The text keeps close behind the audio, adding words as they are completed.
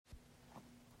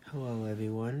Hello,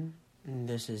 everyone.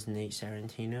 This is Nate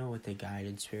Sarantino with the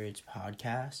Guided Spirits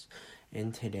podcast,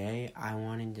 and today I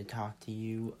wanted to talk to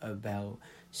you about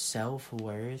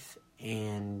self-worth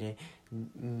and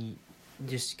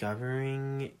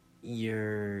discovering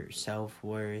your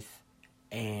self-worth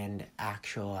and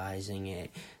actualizing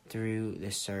it through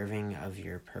the serving of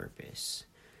your purpose.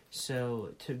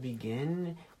 So, to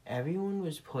begin, everyone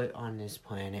was put on this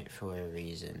planet for a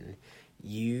reason.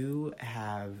 You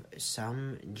have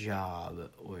some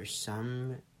job or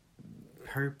some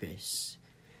purpose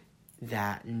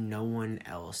that no one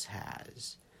else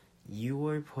has. You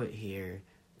were put here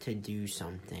to do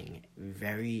something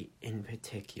very in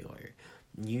particular.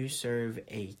 You serve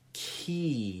a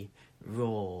key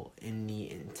role in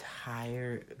the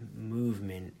entire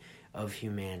movement of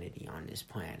humanity on this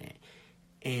planet.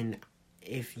 And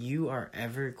if you are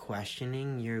ever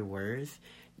questioning your worth,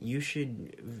 you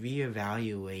should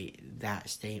reevaluate that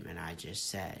statement I just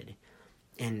said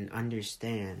and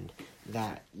understand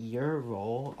that your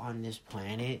role on this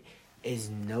planet is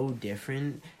no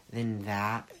different than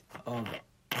that of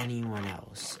anyone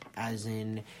else. As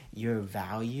in, your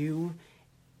value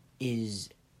is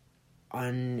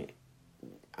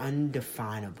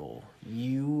undefinable.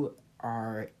 You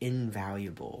are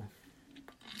invaluable.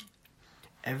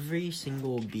 Every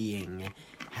single being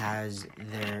has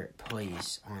their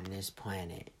place on this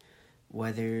planet,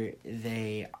 whether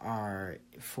they are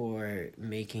for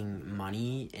making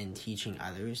money and teaching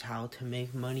others how to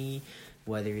make money,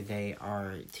 whether they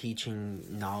are teaching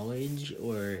knowledge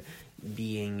or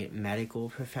being medical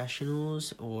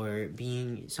professionals or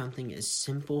being something as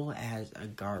simple as a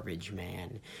garbage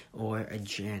man or a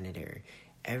janitor.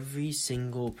 Every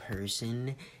single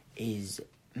person is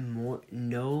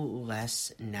no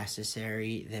less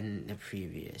necessary than the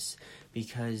previous,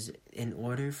 because in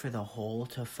order for the whole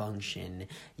to function,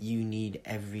 you need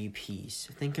every piece.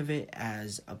 Think of it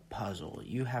as a puzzle.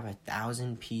 You have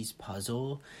 1,000-piece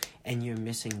puzzle and you're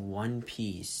missing one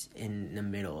piece in the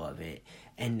middle of it,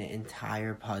 and the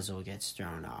entire puzzle gets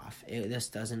thrown off. This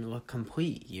doesn't look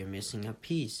complete. You're missing a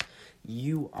piece.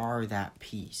 You are that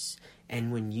piece,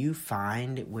 and when you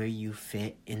find where you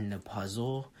fit in the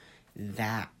puzzle,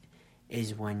 that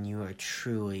is when you are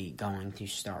truly going to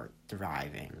start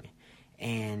thriving.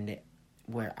 And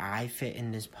where I fit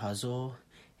in this puzzle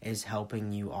is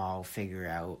helping you all figure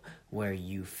out where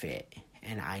you fit.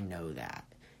 And I know that.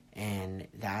 And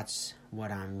that's what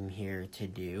I'm here to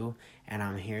do. And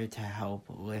I'm here to help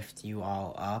lift you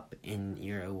all up in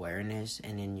your awareness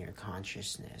and in your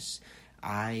consciousness.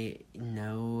 I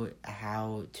know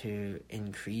how to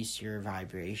increase your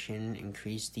vibration,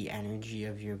 increase the energy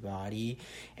of your body,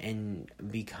 and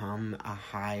become a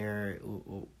higher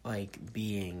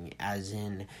being, as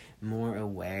in more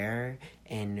aware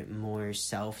and more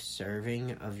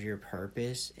self-serving of your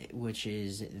purpose, which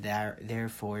is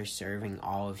therefore serving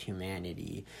all of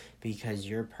humanity, because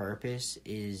your purpose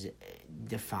is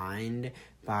defined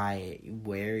by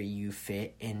where you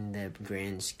fit in the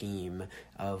grand scheme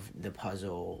of the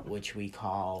puzzle, which we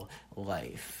call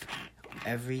life.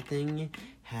 Everything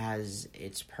has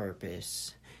its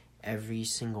purpose. Every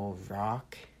single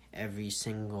rock, every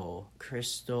single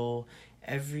crystal,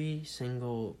 every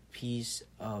single piece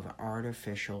of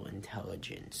artificial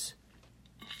intelligence.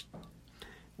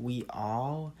 We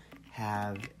all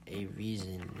have a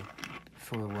reason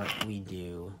for what we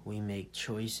do. We make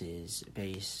choices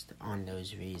based on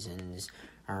those reasons.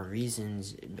 Our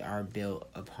reasons are built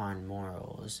upon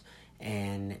morals,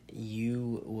 and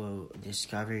you will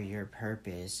discover your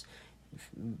purpose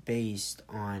based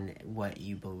on what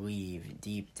you believe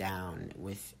deep down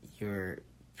with your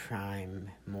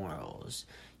prime morals.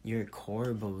 Your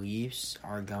core beliefs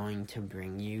are going to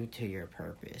bring you to your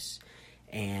purpose.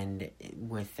 And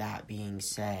with that being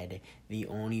said, the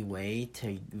only way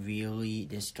to really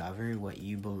discover what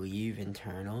you believe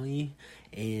internally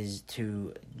is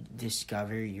to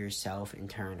discover yourself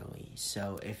internally.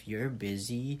 So if you're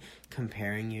busy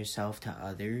comparing yourself to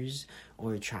others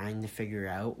or trying to figure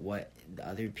out what the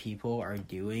other people are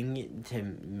doing to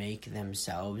make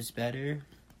themselves better,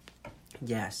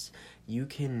 yes, you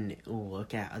can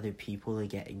look at other people to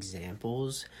get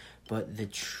examples, but the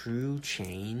true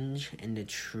change and the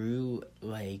true,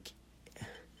 the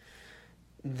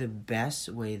best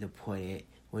way to put it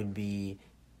would be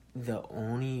the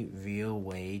only real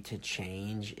way to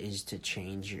change is to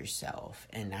change yourself.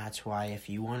 And that's why if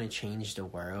you want to change the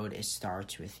world, it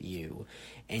starts with you.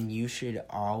 And you should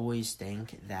always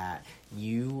think that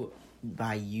you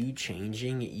by you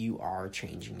changing, you are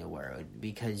changing the world,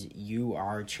 because you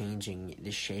are changing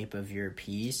the shape of your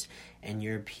piece, and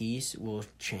your piece will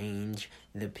change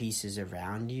the pieces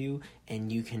around you,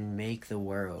 and you can make the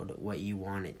world what you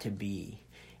want it to be.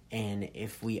 And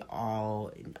if we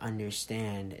all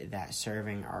understand that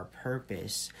serving our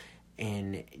purpose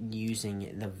and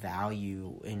using the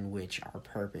value in which our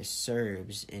purpose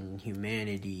serves in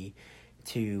humanity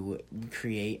to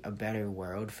create a better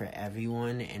world for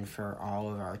everyone and for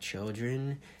all of our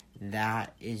children,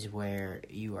 that is where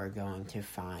you are going to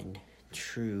find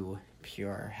true,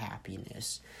 pure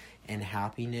happiness. And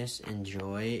happiness and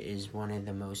joy is one of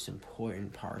the most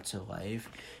important parts of life.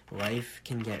 Life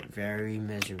can get very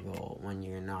miserable when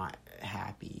you're not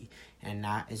happy, and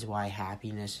that is why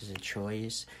happiness is a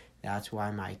choice. That's why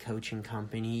my coaching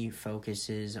company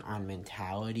focuses on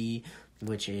mentality,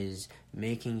 which is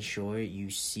making sure you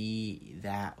see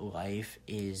that life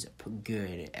is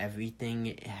good.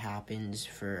 Everything happens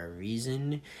for a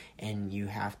reason, and you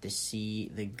have to see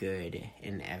the good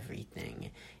in everything.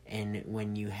 And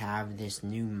when you have this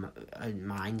new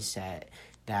mindset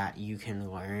that you can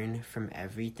learn from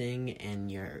everything and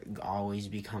you're always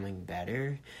becoming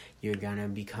better, you're going to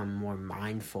become more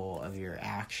mindful of your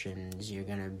actions. You're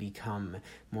going to become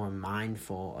more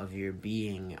mindful of your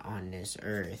being on this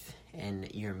earth.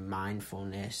 And your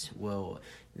mindfulness will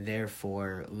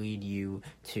therefore lead you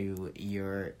to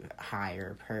your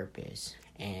higher purpose.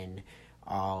 And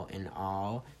all in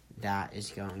all, that is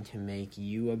going to make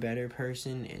you a better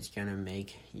person. It's going to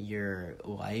make your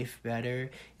life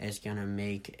better. It's going to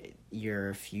make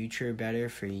your future better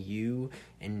for you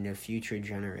and the future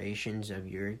generations of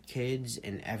your kids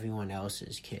and everyone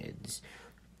else's kids.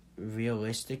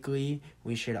 Realistically,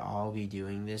 we should all be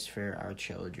doing this for our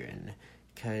children,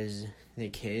 because the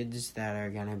kids that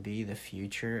are going to be the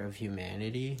future of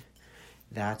humanity,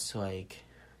 that's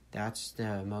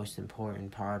the most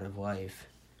important part of life.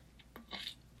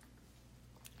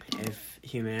 If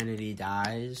humanity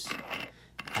dies,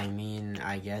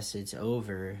 I guess it's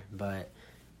over, but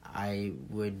I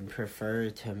would prefer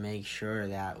to make sure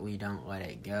that we don't let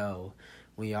it go.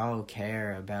 We all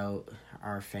care about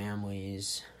our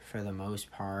families for the most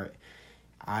part.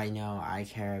 I know I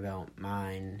care about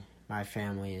mine. My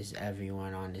family is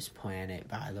everyone on this planet,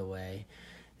 by the way.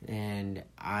 And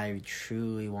I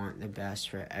truly want the best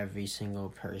for every single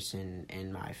person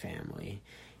in my family.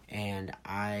 And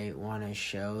I want to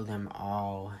show them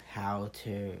all how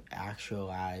to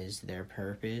actualize their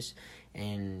purpose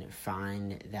and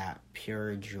find that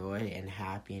pure joy and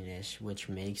happiness which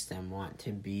makes them want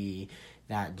to be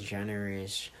that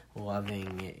generous,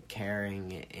 loving,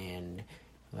 caring, and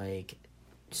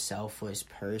selfless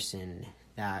person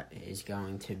that is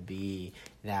going to be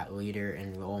that leader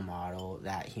and role model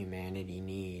that humanity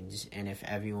needs. And if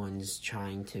everyone's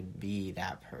trying to be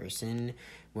that person,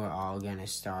 we're all going to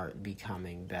start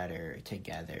becoming better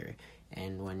together.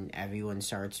 And when everyone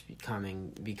starts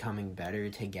becoming better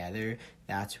together,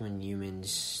 that's when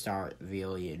humans start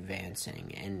really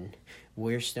advancing. And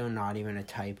we're still not even a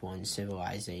type 1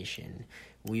 civilization.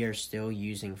 We are still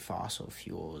using fossil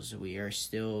fuels. We are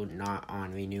still not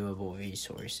on renewable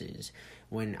resources.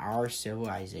 When our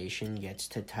civilization gets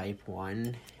to type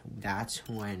 1, that's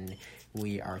when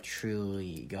we are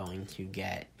truly going to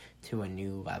get to a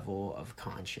new level of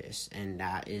conscious. And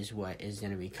that is what is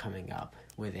going to be coming up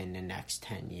within the next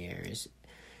 10 years.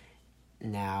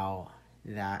 Now,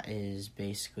 that is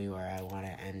basically where I want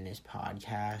to end this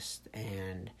podcast.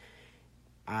 And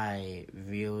I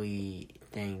really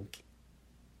think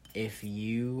if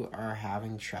you are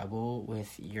having trouble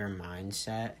with your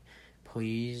mindset,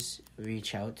 please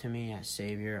reach out to me at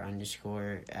Savior_FW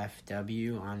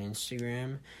on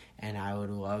Instagram, and I would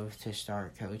love to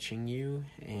start coaching you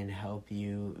and help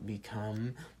you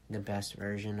become the best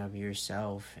version of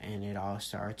yourself. And it all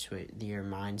starts with your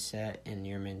mindset and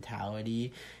your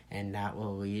mentality, and that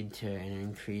will lead to an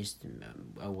increased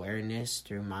awareness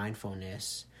through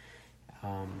mindfulness.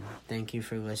 Thank you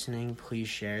for listening. Please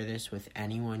share this with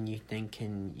anyone you think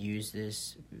can use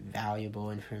this valuable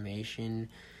information.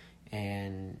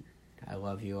 And I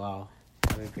love you all.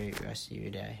 Have a great rest of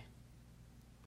your day.